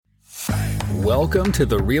Welcome to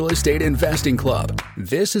the Real Estate Investing Club.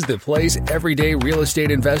 This is the place everyday real estate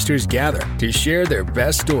investors gather to share their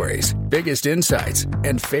best stories, biggest insights,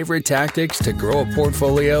 and favorite tactics to grow a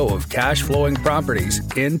portfolio of cash-flowing properties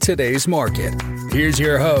in today's market. Here's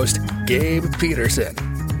your host, Gabe Peterson.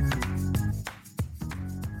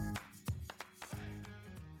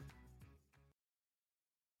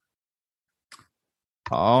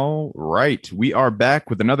 All right. We are back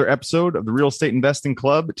with another episode of the Real Estate Investing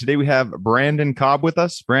Club. Today we have Brandon Cobb with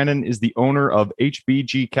us. Brandon is the owner of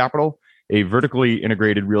HBG Capital, a vertically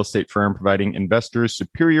integrated real estate firm providing investors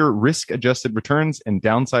superior risk-adjusted returns and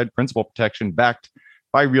downside principal protection backed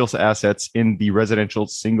by real assets in the residential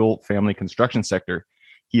single-family construction sector.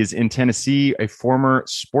 He is in Tennessee, a former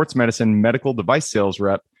sports medicine medical device sales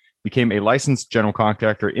rep, became a licensed general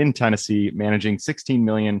contractor in Tennessee, managing $16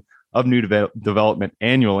 million of new development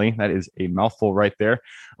annually. That is a mouthful right there.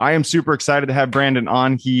 I am super excited to have Brandon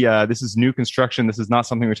on. This is new construction. This is not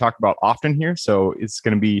something we talk about often here, so it's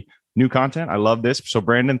going to be new content. I love this. So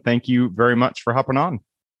Brandon, thank you very much for hopping on.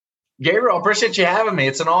 Gabriel, appreciate you having me.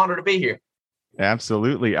 It's an honor to be here.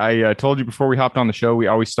 Absolutely. I told you before we hopped on the show, we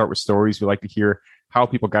always start with stories. We like to hear how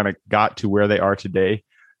people kind of got to where they are today.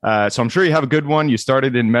 So I'm sure you have a good one. You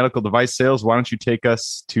started in medical device sales. Why don't you take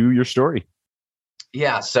us to your story?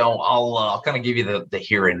 Yeah, so I'll kind of give you the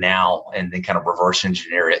here and now and then kind of reverse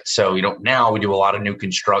engineer it. So, now we do a lot of new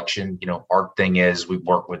construction. Our thing is we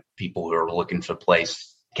work with people who are looking to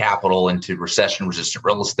place capital into recession-resistant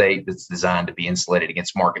real estate that's designed to be insulated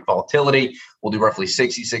against market volatility. We'll do roughly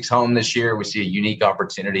 66 homes this year. We see a unique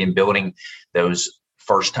opportunity in building those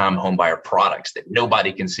first-time home buyer products that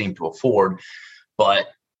nobody can seem to afford. But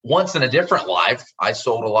once in a different life, I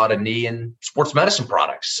sold a lot of knee and sports medicine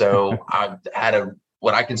products. So I've had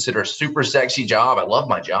what I consider a super sexy job. I love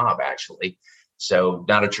my job, actually. So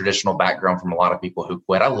not a traditional background from a lot of people who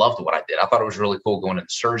quit. I loved what I did. I thought it was really cool going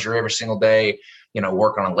into surgery every single day,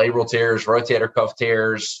 working on labral tears, rotator cuff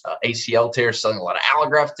tears, ACL tears, selling a lot of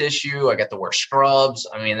allograft tissue. I got to wear scrubs.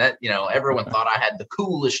 I mean, everyone thought I had the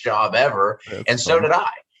coolest job ever. That's and so did I.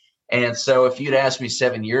 And so if you'd asked me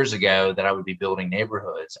 7 years ago that I would be building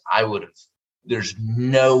neighborhoods, there's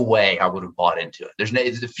no way I would have bought into it.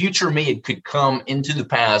 The future me could come into the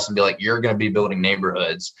past and be like, you're going to be building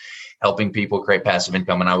neighborhoods, helping people create passive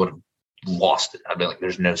income. And I would have lost it. I'd be like,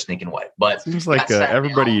 there's no sneaking way. But it seems like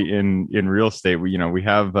everybody in real estate, we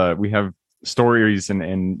have stories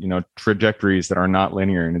and trajectories that are not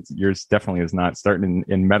linear, and yours definitely is not. Starting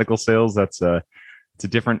in medical sales, it's a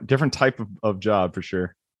different type of job for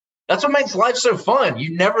sure. That's what makes life so fun.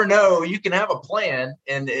 You never know. You can have a plan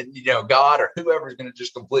and God or whoever is going to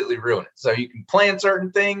just completely ruin it. So you can plan certain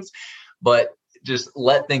things, but just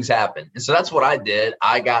let things happen. And so that's what I did.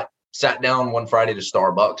 I got sat down one Friday to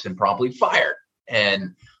Starbucks and promptly fired.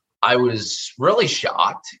 And I was really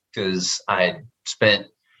shocked because I had spent,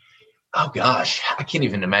 I can't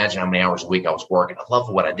even imagine how many hours a week I was working. I love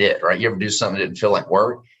what I did, right? You ever do something that didn't feel like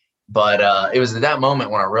work? But it was at that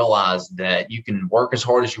moment when I realized that you can work as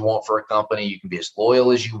hard as you want for a company. You can be as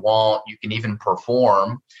loyal as you want. You can even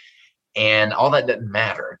perform. And all that doesn't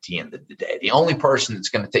matter at the end of the day. The only person that's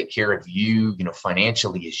going to take care of you,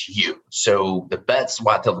 financially is you. So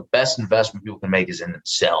why I tell the best investment people can make is in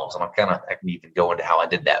themselves. And I can even go into how I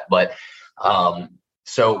did that. But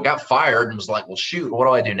so got fired and was like, well, shoot, what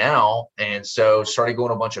do I do now? And so started going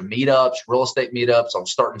to a bunch of meetups, real estate meetups. I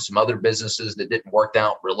was starting some other businesses that didn't work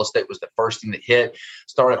out. Real estate was the first thing that hit.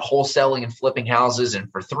 Started wholesaling and flipping houses.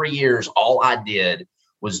 And for 3 years, all I did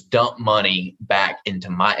was dump money back into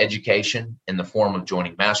my education in the form of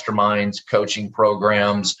joining masterminds, coaching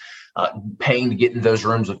programs, paying to get in those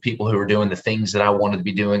rooms with people who were doing the things that I wanted to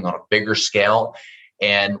be doing on a bigger scale.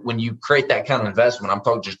 And when you create that kind of investment, I'm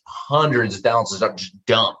talking just hundreds of thousands that just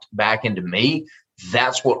dumped back into me.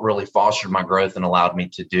 That's what really fostered my growth and allowed me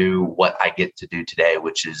to do what I get to do today,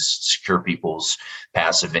 which is secure people's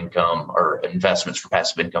passive income or investments for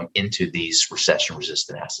passive income into these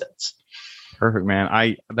recession-resistant assets. Perfect,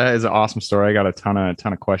 man. That is an awesome story. I got a ton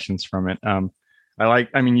of questions from it.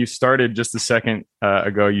 You started just a second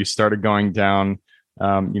ago. You started going down.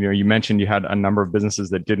 You mentioned you had a number of businesses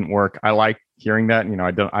that didn't work. I like hearing that.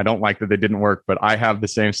 I don't like that they didn't work, but I have the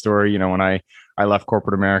same story. When I left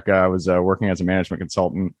corporate America, I was working as a management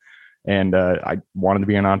consultant, and I wanted to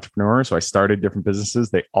be an entrepreneur. So I started different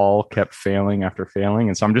businesses. They all kept failing after failing.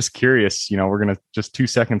 And so I'm just curious, we're going to just 2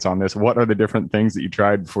 seconds on this. What are the different things that you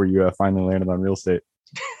tried before you finally landed on real estate?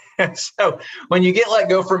 So when you get let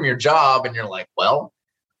go from your job and you're like, well,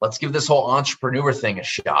 let's give this whole entrepreneur thing a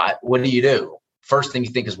shot. What do? First thing you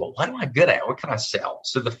think is, well, what am I good at? What can I sell?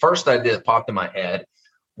 So the first idea that popped in my head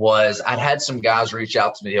was I'd had some guys reach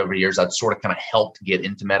out to me over the years. I'd sort of kind of helped get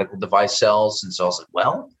into medical device sales. And so I was like,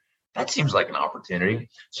 well, that seems like an opportunity.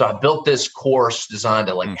 So I built this course designed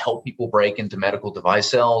to like help people break into medical device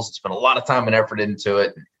sales. Spent a lot of time and effort into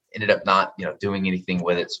it, and ended up not, doing anything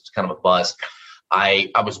with it. So it's kind of a bust. I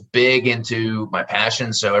was big into my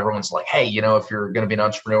passion. So everyone's like, hey, if you're going to be an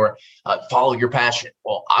entrepreneur, follow your passion.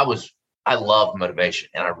 Well, I love motivation,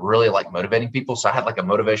 and I really like motivating people. So I had like a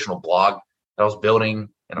motivational blog that I was building,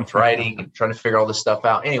 and I was writing and trying to figure all this stuff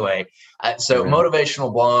out. Anyway, so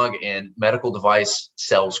motivational blog and medical device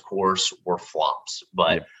sales course were flops,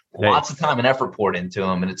 but lots of time and effort poured into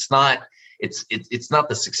them. And it's not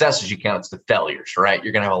the successes you count, it's the failures, right?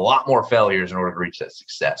 You're going to have a lot more failures in order to reach that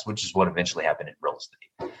success, which is what eventually happened in real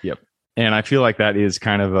estate. Yep. And I feel like that is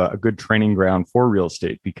kind of a good training ground for real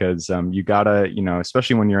estate, because you gotta,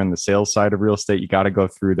 especially when you're in the sales side of real estate, you got to go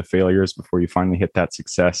through the failures before you finally hit that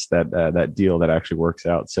success, that deal that actually works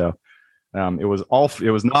out. So it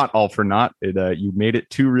was not all for naught. You made it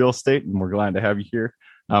to real estate, and we're glad to have you here.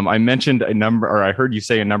 I mentioned I heard you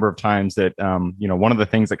say a number of times that, one of the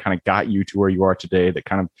things that kind of got you to where you are today, that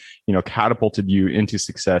kind of, catapulted you into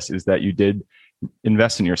success, is that you did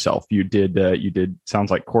invest in yourself. You did sounds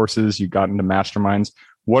like courses, you got into masterminds.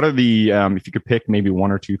 What are the, if you could pick maybe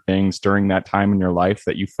one or two things during that time in your life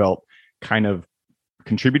that you felt kind of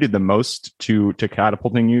contributed the most to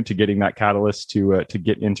catapulting you, to getting that catalyst to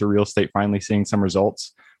get into real estate, finally seeing some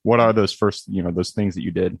results? What are those first, those things that you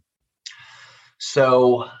did?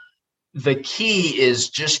 So the key is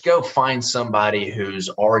just go find somebody who's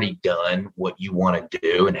already done what you want to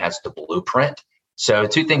do and has the blueprint. So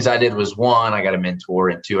two things I did was, one, I got a mentor,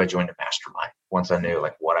 and two, I joined a mastermind once I knew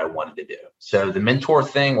like what I wanted to do. So the mentor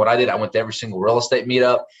thing, what I did, I went to every single real estate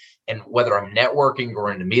meetup, and whether I'm networking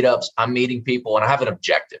or into meetups, I'm meeting people, and I have an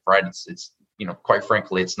objective, right? It's quite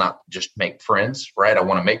frankly, it's not just make friends, right? I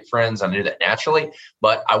want to make friends. I do that naturally,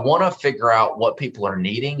 but I want to figure out what people are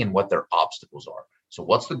needing and what their obstacles are. So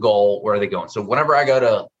what's the goal? Where are they going? So whenever I go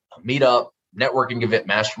to a meetup, networking event,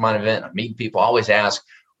 mastermind event, I meet people, I always ask,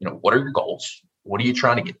 what are your goals? What are you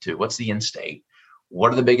trying to get to? What's the end state?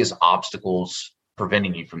 What are the biggest obstacles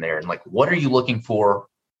preventing you from there? And like, what are you looking for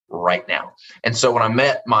right now? And so when I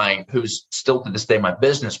met who's still to this day my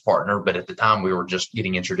business partner, but at the time we were just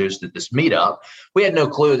getting introduced at this meetup, we had no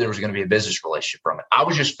clue there was going to be a business relationship from it. I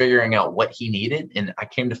was just figuring out what he needed. And I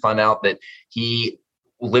came to find out that he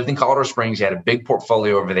lived in Colorado Springs. He had a big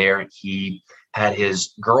portfolio over there. He had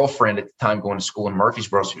his girlfriend at the time going to school in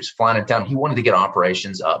Murfreesboro. So he was flying in town. He wanted to get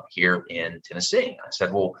operations up here in Tennessee. I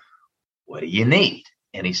said, well, what do you need?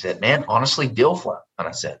 And he said, man, honestly, deal flow. And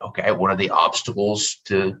I said, okay, what are the obstacles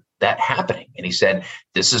to that happening? And he said,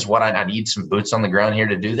 this is what I need some boots on the ground here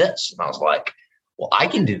to do this. And I was like, well, I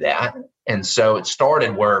can do that. And so it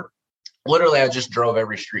started where literally I just drove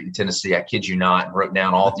every street in Tennessee. I kid you not, and wrote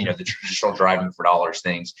down all, the traditional driving for dollars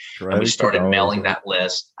things. And we started mailing that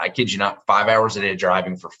list. I kid you not, 5 hours a day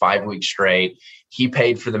driving for 5 weeks straight. He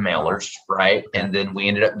paid for the mailers, right? And then we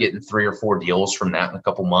ended up getting 3 or 4 deals from that in a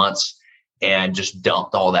couple months, and just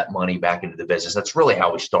dumped all that money back into the business. That's really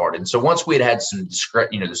how we started. And so once we had some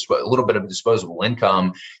a little bit of disposable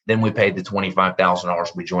income, then we paid the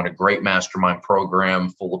 $25,000. We joined a great mastermind program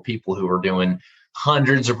full of people who were doing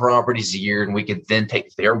hundreds of properties a year, and we could then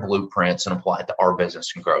take their blueprints and apply it to our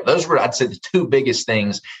business and grow. Those were, I'd say, the two biggest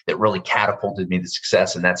things that really catapulted me to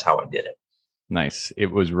success, and that's how I did it. Nice. It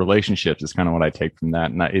was relationships is kind of what I take from that.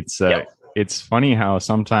 And it's funny how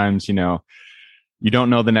sometimes, you don't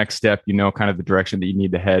know the next step, kind of the direction that you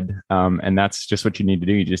need to head. And that's just what you need to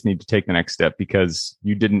do. You just need to take the next step, because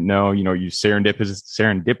you didn't know, you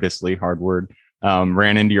serendipitously, hard word,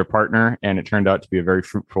 ran into your partner, and it turned out to be a very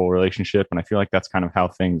fruitful relationship. And I feel like that's kind of how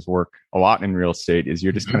things work a lot in real estate, is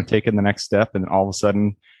you're just kind of taking the next step, and all of a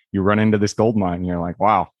sudden you run into this gold mine. And you're like,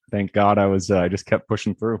 wow, thank God I just kept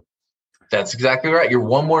pushing through. That's exactly right. You're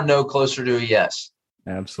one more no closer to a yes.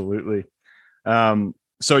 Absolutely.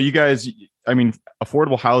 So you guys,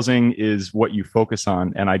 affordable housing is what you focus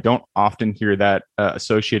on. And I don't often hear that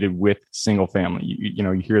associated with single family.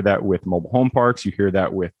 You hear that with mobile home parks, you hear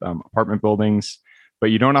that with apartment buildings,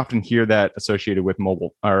 but you don't often hear that associated with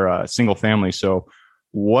mobile or single family. So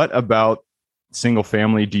what about single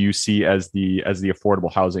family do you see as the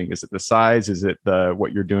affordable housing? Is it the size? Is it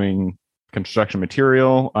what you're doing, construction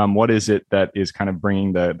material? What is it that is kind of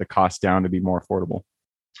bringing the cost down to be more affordable?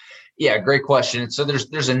 Yeah, great question. So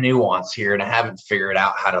there's a nuance here, and I haven't figured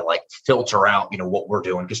out how to like filter out, what we're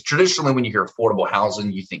doing. Because traditionally, when you hear affordable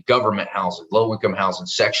housing, you think government housing, low income housing,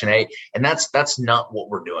 Section 8, and that's not what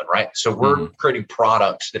we're doing, right? So we're creating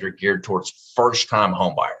products that are geared towards first time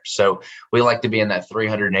home buyers. So we like to be in that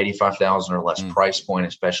 $385,000 or less price point,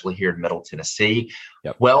 especially here in Middle Tennessee,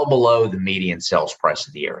 well below the median sales price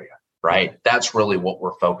of the area. Right. That's really what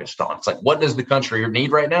we're focused on. It's like, what does the country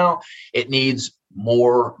need right now? It needs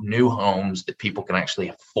more new homes that people can actually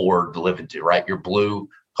afford to live into, right? Your blue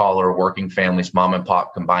collar working families, mom and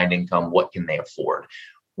pop combined income, what can they afford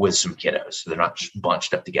with some kiddos? So they're not just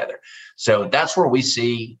bunched up together. So that's where we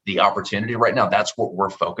see the opportunity right now. That's what we're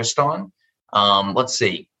focused on. Let's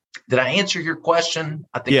see. Did I answer your question?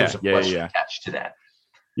 I think there's a question attached to that.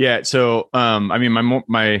 Yeah. So,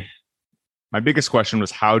 my biggest question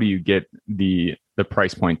was, how do you get the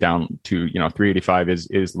price point down to, 385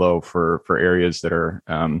 is low for areas that are,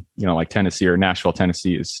 like Tennessee or Nashville,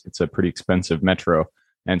 Tennessee it's a pretty expensive metro.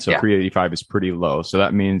 And so 385 is pretty low. So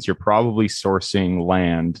that means you're probably sourcing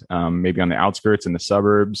land, maybe on the outskirts in the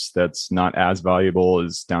suburbs that's not as valuable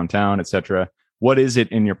as downtown, et cetera. What is it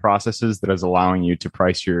in your processes that is allowing you to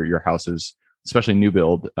price your houses, especially new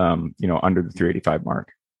build, under the 385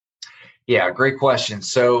 mark? Yeah, great question.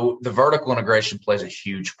 So the vertical integration plays a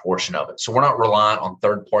huge portion of it. So we're not reliant on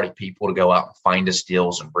third-party people to go out and find us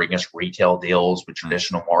deals and bring us retail deals with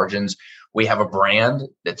traditional margins. We have a brand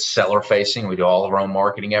that's seller-facing. We do all of our own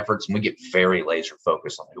marketing efforts, and we get very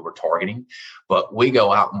laser-focused on who we're targeting. But we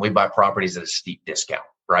go out and we buy properties at a steep discount,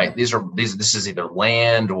 right? This is either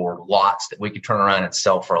land or lots that we could turn around and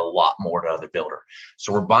sell for a lot more to other builder.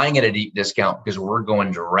 So we're buying at a deep discount because we're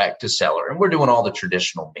going direct to seller, and we're doing all the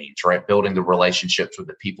traditional means, right? Building the relationships with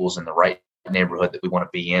the peoples in the right neighborhood that we want to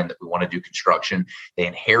be in, that we want to do construction. They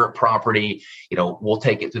inherit property. We'll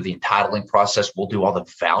take it through the entitling process. We'll do all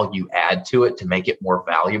the value add to it to make it more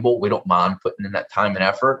valuable. We don't mind putting in that time and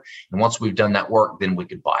effort. And once we've done that work, then we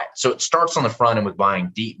could buy it. So it starts on the front end with buying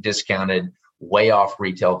deep discounted, way off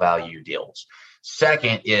retail value deals.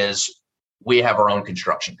 Second is we have our own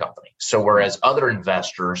construction company. So whereas other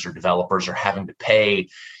investors or developers are having to pay,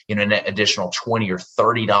 an additional $20 or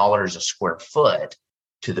 $30 a square foot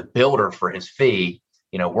to the builder for his fee,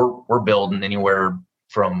 we're building anywhere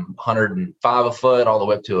from 105 a foot all the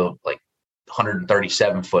way up to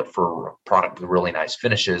 137 foot for a product with really nice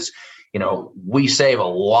finishes. We save a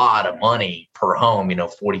lot of money per home, $40,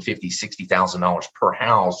 $50, $60,000 per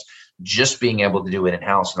house, just being able to do it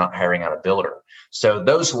in-house, not hiring out a builder. So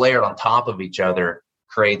those layered on top of each other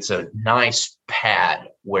creates a nice pad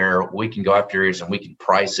where we can go after areas and we can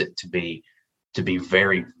price it to be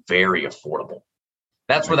very, very affordable.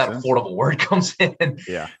 That's where that affordable word comes in.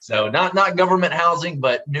 Yeah. So not government housing,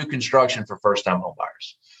 but new construction for first-time home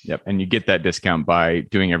buyers. Yep. And you get that discount by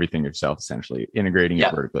doing everything yourself, essentially integrating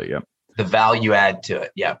it vertically. Yep. The value add to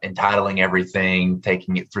it. Yeah. Entitling everything,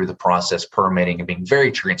 taking it through the process, permitting, and being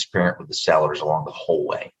very transparent with the sellers along the whole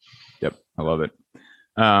way. Yep. I love it.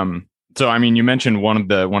 So, you mentioned one of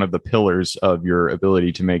the pillars of your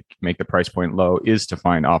ability to make the price point low is to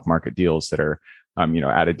find off-market deals that are,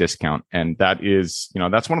 at a discount. And that is,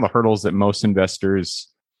 that's one of the hurdles that most investors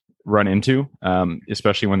run into,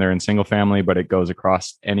 especially when they're in single family, but it goes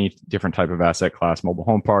across any different type of asset class, mobile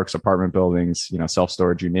home parks, apartment buildings,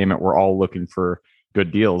 self-storage, you name it. We're all looking for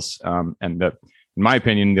good deals. And that, in my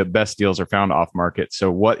opinion, the best deals are found off market.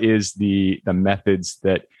 So what is the methods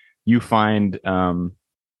that you find,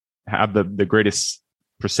 have the greatest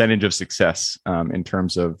percentage of success, in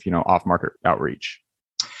terms of, off market outreach?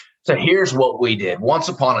 So here's what we did. Once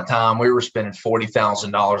upon a time, we were spending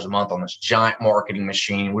 $40,000 a month on this giant marketing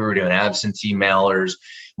machine. We were doing absentee mailers,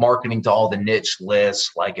 marketing to all the niche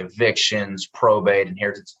lists like evictions, probate,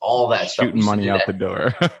 inheritance, all that stuff. Shooting money out the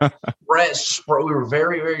door. We were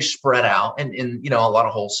very, very spread out. And a lot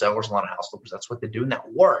of wholesalers, a lot of house flippers, that's what they do, and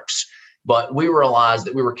that works. But we realized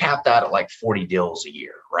that we were capped out at like 40 deals a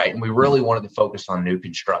year, right? And we really wanted to focus on new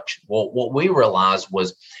construction. Well, what we realized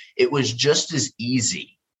was it was just as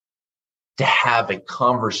easy to have a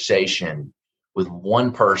conversation with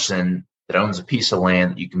one person that owns a piece of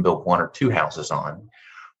land that you can build 1 or 2 houses on,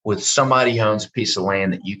 with somebody who owns a piece of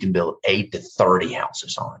land that you can build 8 to 30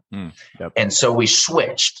 houses on. Yep. And so we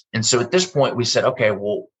switched. And so at this point we said, okay,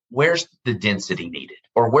 well, where's the density needed,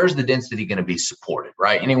 or where's the density going to be supported,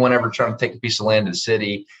 right? Anyone ever trying to take a piece of land to the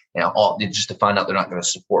city, just to find out they're not going to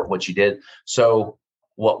support what you did? So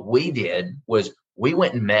what we did was we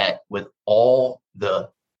went and met with all the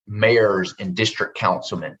mayors and district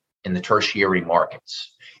councilmen in the tertiary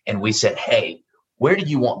markets. And we said, hey, where do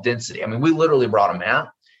you want density? We literally brought a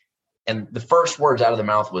map, and the first words out of their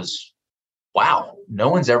mouth was wow, no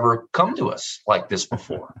one's ever come to us like this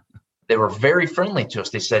before. They were very friendly to us.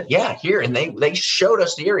 They said, yeah, here. And they showed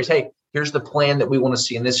us the areas. Hey, here's the plan that we want to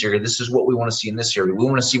see in this area. This is what we want to see in this area. We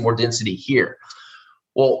want to see more density here.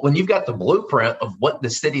 Well, when you've got the blueprint of what the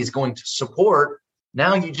city is going to support,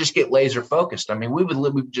 now you just get laser focused. I mean, you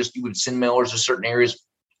would send mailers to certain areas.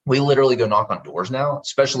 We literally go knock on doors now,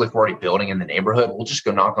 especially if we're already building in the neighborhood. We'll just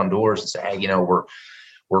go knock on doors and say, hey, we're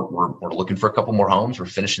looking for a couple more homes. We're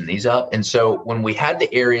finishing these up. And so when we had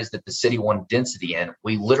the areas that the city wanted density in,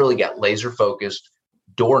 we literally got laser focused,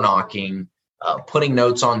 door knocking, putting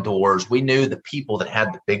notes on doors. We knew the people that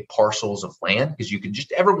had the big parcels of land, because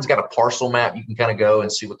everyone's got a parcel map. You can kind of go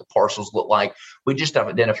and see what the parcels look like. We just have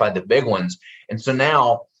identified the big ones. And so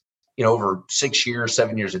now, over 6 years,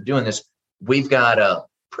 7 years of doing this, we've got a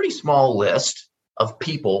pretty small list of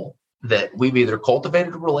people that we've either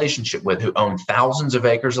cultivated a relationship with who own thousands of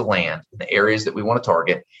acres of land in the areas that we want to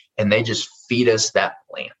target, and they just feed us that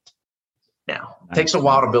land. Now, it takes a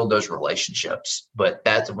while to build those relationships, but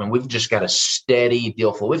that's when we've just got a steady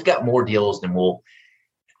deal flow. We've got more deals than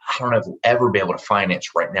I don't know if we'll ever be able to finance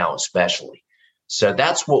right now, especially. So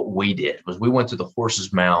that's what we did, was we went to the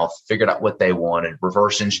horse's mouth, figured out what they wanted,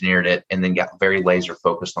 reverse engineered it, and then got very laser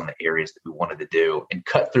focused on the areas that we wanted to do and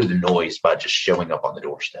cut through the noise by just showing up on the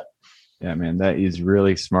doorstep. Yeah, man, that is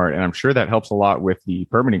really smart. And I'm sure that helps a lot with the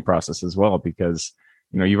permitting process as well, because,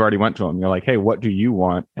 you've already went to them. You're like, hey, what do you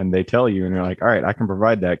want? And they tell you, and you're like, all right, I can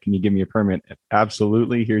provide that. Can you give me a permit?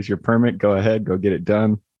 Absolutely. Here's your permit. Go ahead, go get it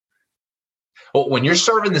done. Well, when you're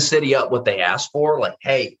serving the city up what they ask for, like,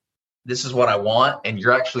 hey, this is what I want, and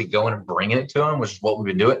you're actually going and bringing it to them, which is what we've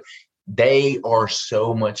been doing, they are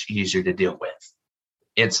so much easier to deal with.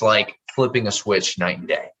 It's like flipping a switch night and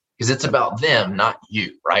day, because it's about them, not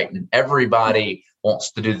you, right? And everybody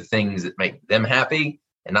wants to do the things that make them happy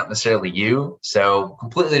and not necessarily you. So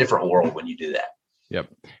completely different world when you do that. Yep.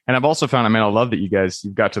 And I've also found, I love that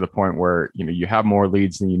you've got to the point where, you have more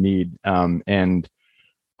leads than you need. And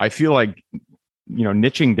I feel like,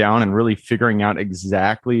 niching down and really figuring out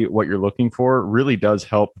exactly what you're looking for really does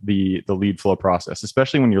help the lead flow process,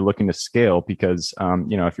 especially when you're looking to scale, because,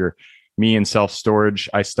 if you're me in self-storage,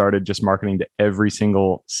 I started just marketing to every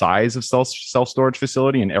single size of self-storage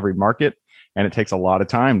facility in every market. And it takes a lot of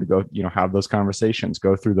time to go, have those conversations,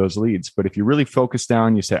 go through those leads. But if you really focus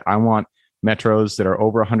down, you say, I want metros that are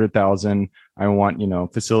over 100,000. I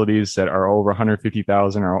want, facilities that are over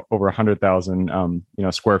 150,000 or over 100,000,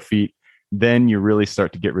 square feet. Then you really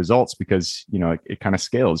start to get results, because, it kind of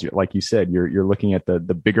scales. Like you said, you're looking at the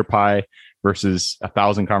bigger pie versus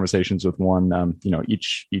 1,000 conversations with one,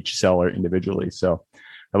 each seller individually. So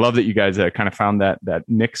I love that you guys kind of found that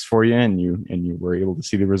mix for you, and you were able to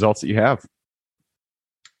see the results that you have.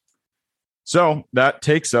 So that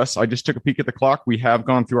takes us, I just took a peek at the clock. We have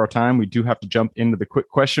gone through our time. We do have to jump into the quick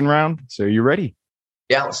question round. So you ready?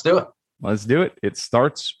 Yeah, let's do it. Let's do it. It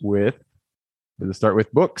starts with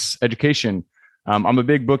books, education. I'm a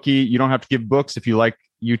big bookie. You don't have to give books. If you like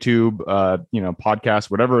YouTube,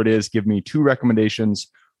 podcasts, whatever it is, give me 2 recommendations,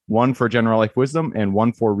 one for general life wisdom and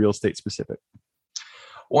one for real estate specific.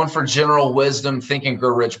 One for general wisdom, Think and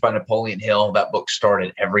Grow Rich by Napoleon Hill. That book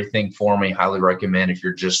started everything for me. Highly recommend if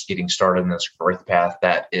you're just getting started in this growth path.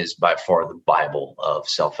 That is by far the Bible of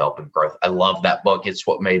self-help and growth. I love that book. It's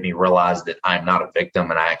what made me realize that I'm not a victim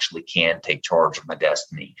and I actually can take charge of my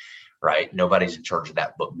destiny. Right? Nobody's in charge of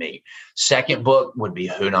that but me. Second book would be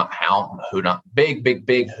Who Not How. I'm a Who Not big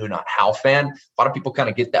Who Not How fan. A lot of people kind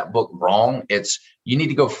of get that book wrong. It's you need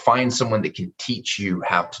to go find someone that can teach you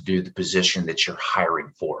how to do the position that you're hiring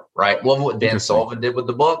for, right? Love what Dan Sullivan did with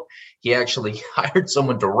the book. He actually hired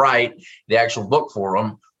someone to write the actual book for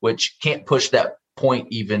him, which can't push that point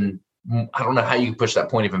even. I don't know how you can push that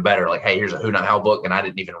point even better. Like, hey, here's a Who Not How book, and I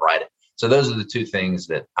didn't even write it. So those are the 2 things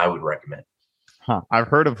that I would recommend. I've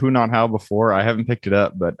heard of Who Not How before. I haven't picked it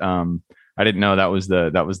up, but I didn't know that was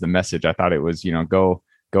the message. I thought it was,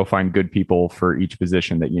 go find good people for each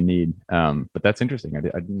position that you need. But that's interesting. I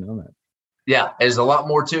didn't know that. Yeah, there's a lot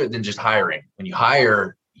more to it than just hiring. When you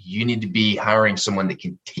hire, you need to be hiring someone that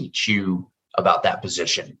can teach you about that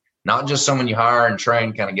position, not just someone you hire and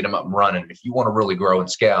train, kind of get them up and running. If you want to really grow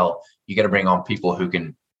and scale, you got to bring on people who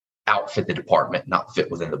can outfit the department, not fit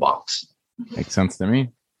within the box. Makes sense to me.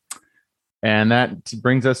 And that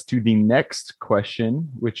brings us to the next question,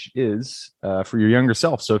 which is for your younger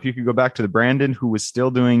self. So if you could go back to the Brandon who was still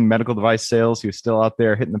doing medical device sales, he was still out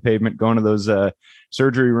there hitting the pavement, going to those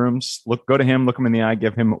surgery rooms, go to him, look him in the eye,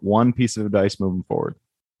 give him one piece of advice moving forward.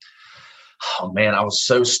 Oh man, I was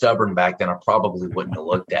so stubborn back then. I probably wouldn't have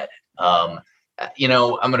looked at it.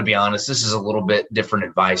 I'm going to be honest, this is a little bit different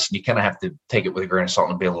advice, and you kind of have to take it with a grain of salt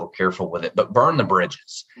and be a little careful with it, but burn the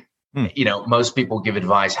bridges. Most people give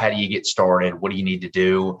advice. How do you get started? What do you need to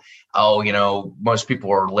do? Most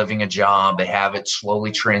people are living a job. They have it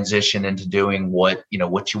slowly transition into doing what you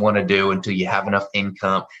want to do until you have enough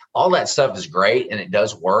income. All that stuff is great, and it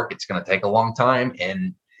does work. It's going to take a long time,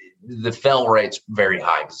 and the fail rate's very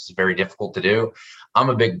high because it's very difficult to do. I'm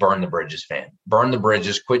a big burn the bridges fan. Burn the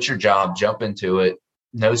bridges, quit your job, jump into it.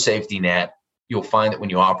 No safety net. You'll find that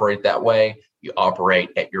when you operate that way, you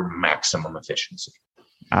operate at your maximum efficiency.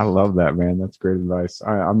 I love that, man. That's great advice.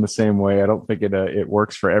 I'm the same way. I don't think it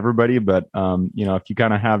works for everybody, but if you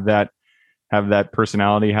kind of have that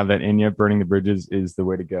personality, have that in you, burning the bridges is the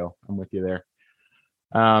way to go. I'm with you there.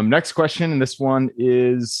 Next question, and this one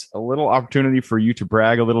is a little opportunity for you to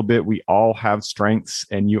brag a little bit. We all have strengths,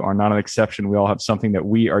 and you are not an exception. We all have something that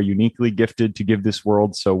we are uniquely gifted to give this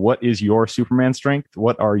world. So what is your Superman strength?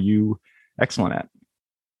 What are you excellent at?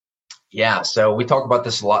 Yeah, so we talk about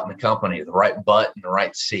this a lot in the company, the right butt and the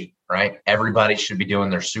right seat, right? Everybody should be doing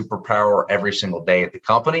their superpower every single day at the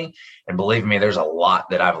company. And believe me, there's a lot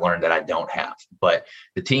that I've learned that I don't have. But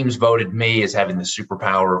the teams voted me as having the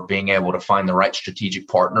superpower of being able to find the right strategic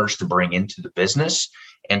partners to bring into the business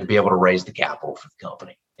and to be able to raise the capital for the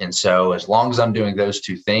company. And so as long as I'm doing those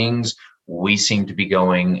two things, we seem to be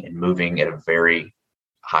going and moving at a very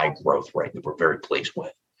high growth rate that we're very pleased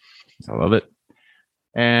with. I love it.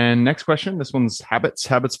 And next question, this one's habits.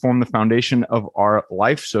 Habits form the foundation of our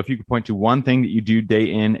life. So if you could point to one thing that you do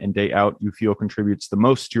day in and day out, you feel contributes the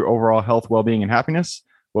most to your overall health, well-being, and happiness,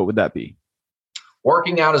 what would that be?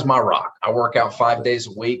 Working out is my rock. I work out 5 days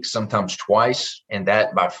a week, sometimes twice, and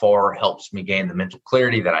that by far helps me gain the mental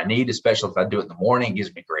clarity that I need, especially if I do it in the morning. It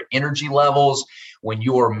gives me great energy levels. When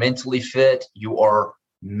you are mentally fit, you are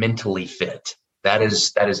mentally fit. That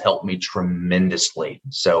has helped me tremendously.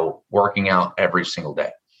 So working out every single day.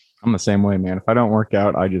 I'm the same way, man. If I don't work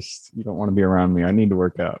out, you don't want to be around me. I need to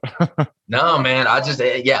work out. No, man.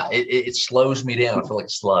 It slows me down. I feel like a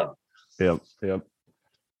slug. Yep. All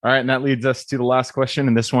right. And that leads us to the last question.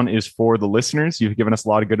 And this one is for the listeners. You've given us a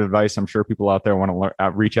lot of good advice. I'm sure people out there want to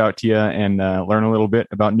reach out to you and learn a little bit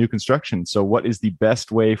about new construction. So what is the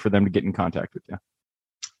best way for them to get in contact with you?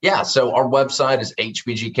 Yeah, so our website is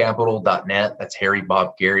hbgcapital.net. That's Harry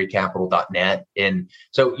Bob Gary Capital.net. And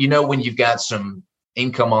so, when you've got some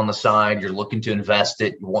income on the side, you're looking to invest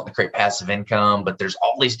it, you want to create passive income, but there's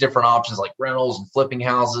all these different options like rentals and flipping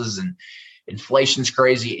houses, and inflation's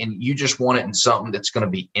crazy, and you just want it in something that's going to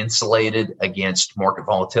be insulated against market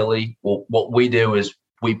volatility. Well, what we do is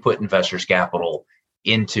we put investors' capital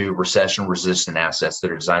into recession-resistant assets that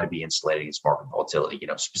are designed to be insulated against market volatility.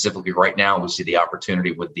 Specifically right now, we see the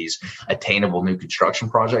opportunity with these attainable new construction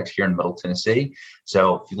projects here in Middle Tennessee.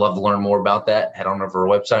 So if you'd love to learn more about that, head on over to our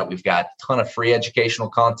website. We've got a ton of free educational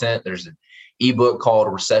content. There's an ebook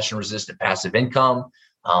called Recession-Resistant Passive Income.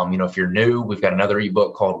 If you're new, we've got another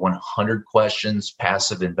ebook called 100 Questions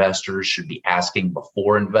Passive Investors Should Be Asking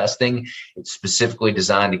Before Investing. It's specifically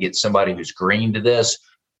designed to get somebody who's green to this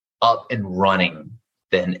up and running.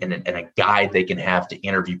 And a guide they can have to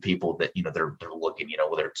interview people that, they're looking,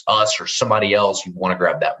 whether it's us or somebody else, you want to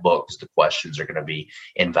grab that book because the questions are going to be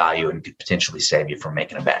in value and could potentially save you from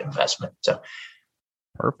making a bad investment. So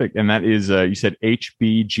perfect. And that is, you said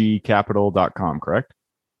hbgcapital.com, correct?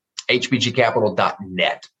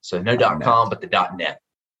 hbgcapital.net. So no .com, but the .net.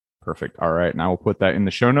 Perfect. All right. And I will put that in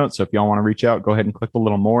the show notes. So if y'all want to reach out, go ahead and click a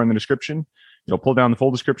little more in the description. It'll pull down the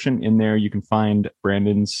full description. In there, you can find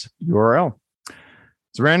Brandon's URL.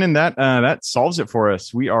 So Brandon, that solves it for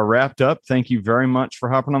us. We are wrapped up. Thank you very much for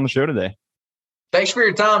hopping on the show today. Thanks for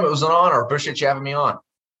your time. It was an honor. Appreciate you having me on.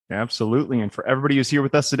 Absolutely. And for everybody who's here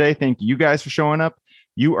with us today, thank you guys for showing up.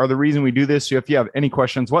 You are the reason we do this. So if you have any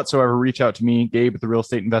questions whatsoever, reach out to me, Gabe at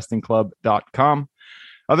therealestateinvestingclub.com.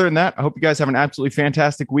 Other than that, I hope you guys have an absolutely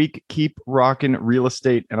fantastic week. Keep rocking real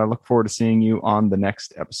estate. And I look forward to seeing you on the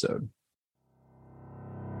next episode.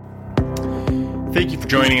 Thank you for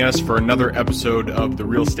joining us for another episode of the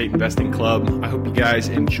Real Estate Investing Club. I hope you guys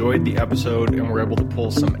enjoyed the episode and were able to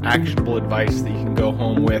pull some actionable advice that you can go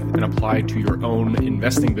home with and apply to your own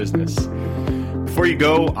investing business. Before you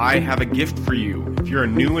go, I have a gift for you. If you're a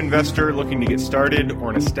new investor looking to get started or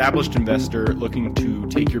an established investor looking to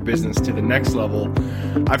take your business to the next level,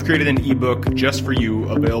 I've created an ebook just for you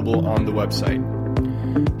available on the website.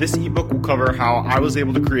 This ebook will cover how I was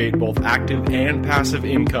able to create both active and passive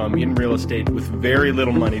income in real estate with very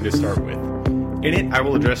little money to start with. In it, I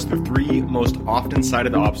will address the 3 most often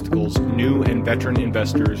cited obstacles new and veteran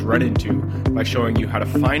investors run into by showing you how to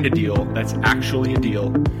find a deal that's actually a deal,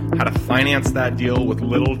 how to finance that deal with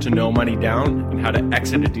little to no money down, and how to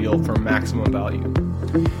exit a deal for maximum value.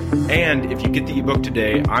 And if you get the ebook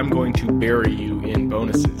today, I'm going to bury you in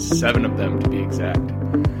bonuses, 7 of them to be exact.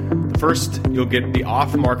 First, you'll get the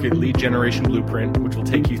off-market lead generation blueprint, which will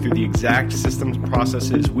take you through the exact systems and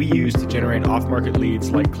processes we use to generate off-market leads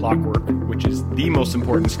like clockwork, which is the most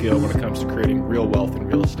important skill when it comes to creating real wealth in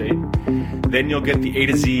real estate. Then you'll get the A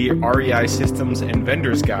to Z REI systems and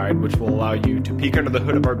vendors guide, which will allow you to peek under the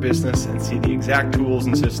hood of our business and see the exact tools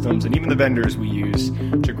and systems and even the vendors we use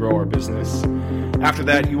to grow our business. After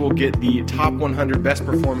that, you will get the top 100 best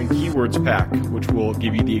performing keywords pack, which will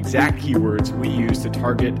give you the exact keywords we use to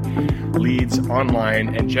target leads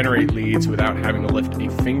online and generate leads without having to lift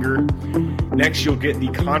a finger. Next, you'll get the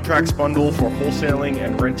contracts bundle for wholesaling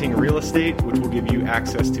and renting real estate, which will give you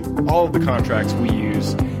access to all of the contracts we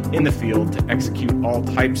use in the field to execute all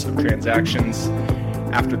types of transactions.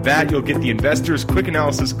 After that, you'll get the Investor's Quick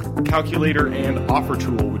Analysis Calculator and Offer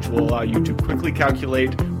Tool, which will allow you to quickly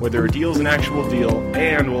calculate whether a deal is an actual deal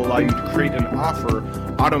and will allow you to create an offer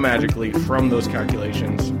automagically from those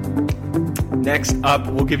calculations. Next up,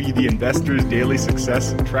 we'll give you the Investor's Daily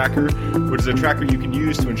Success Tracker, which is a tracker you can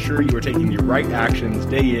use to ensure you are taking the right actions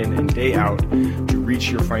day in and day out to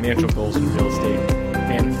reach your financial goals in real estate.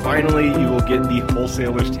 And finally, you will get the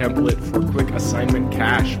Wholesaler's Template for Quick Assignment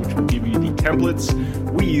Cash, which will give you the templates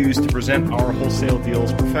we use to present our wholesale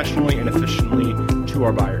deals professionally and efficiently to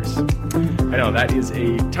our buyers. I know that is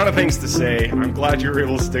a ton of things to say. I'm glad you were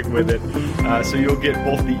able to stick with it. So you'll get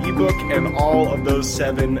both the ebook and all of those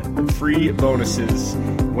 7 free bonuses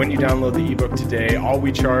when you download the ebook today. All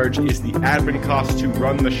we charge is the admin cost to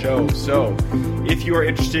run the show. So if you are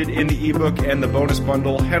interested in the ebook and the bonus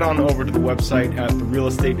bundle, head on over to the website at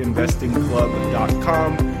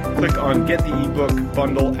therealestateinvestingclub.com. Click on Get the Ebook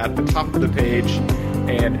Bundle at the top of the page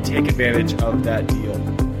and take advantage of that deal.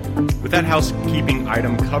 With that housekeeping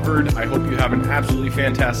item covered, I hope you have an absolutely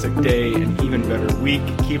fantastic day and even better week.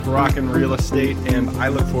 Keep rocking real estate, and I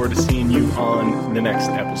look forward to seeing you on the next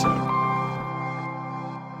episode.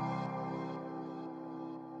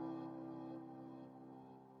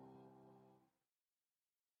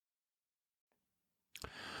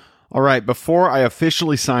 All right, before I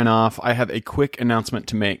officially sign off, I have a quick announcement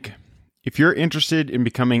to make. If you're interested in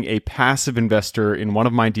becoming a passive investor in one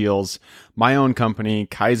of my deals, my own company,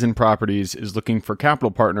 Kaizen Properties, is looking for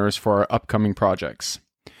capital partners for our upcoming projects.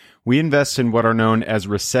 We invest in what are known as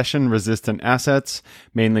recession-resistant assets,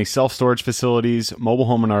 mainly self-storage facilities, mobile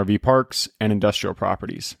home and RV parks, and industrial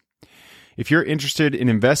properties. If you're interested in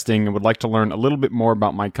investing and would like to learn a little bit more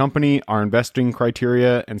about my company, our investing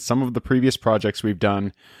criteria, and some of the previous projects we've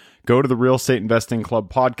done, go to the Real Estate Investing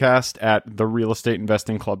Club podcast at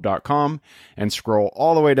therealestateinvestingclub.com and scroll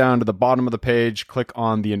all the way down to the bottom of the page. Click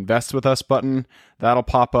on the Invest With Us button. That'll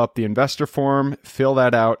pop up the investor form. Fill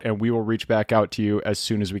that out, and we will reach back out to you as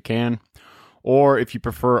soon as we can. Or if you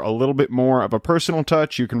prefer a little bit more of a personal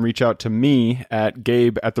touch, you can reach out to me at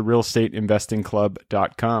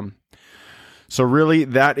gabe@therealestateinvestingclub.com. So really,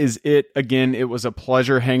 that is it. Again, it was a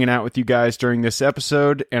pleasure hanging out with you guys during this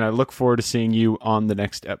episode, and I look forward to seeing you on the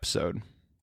next episode.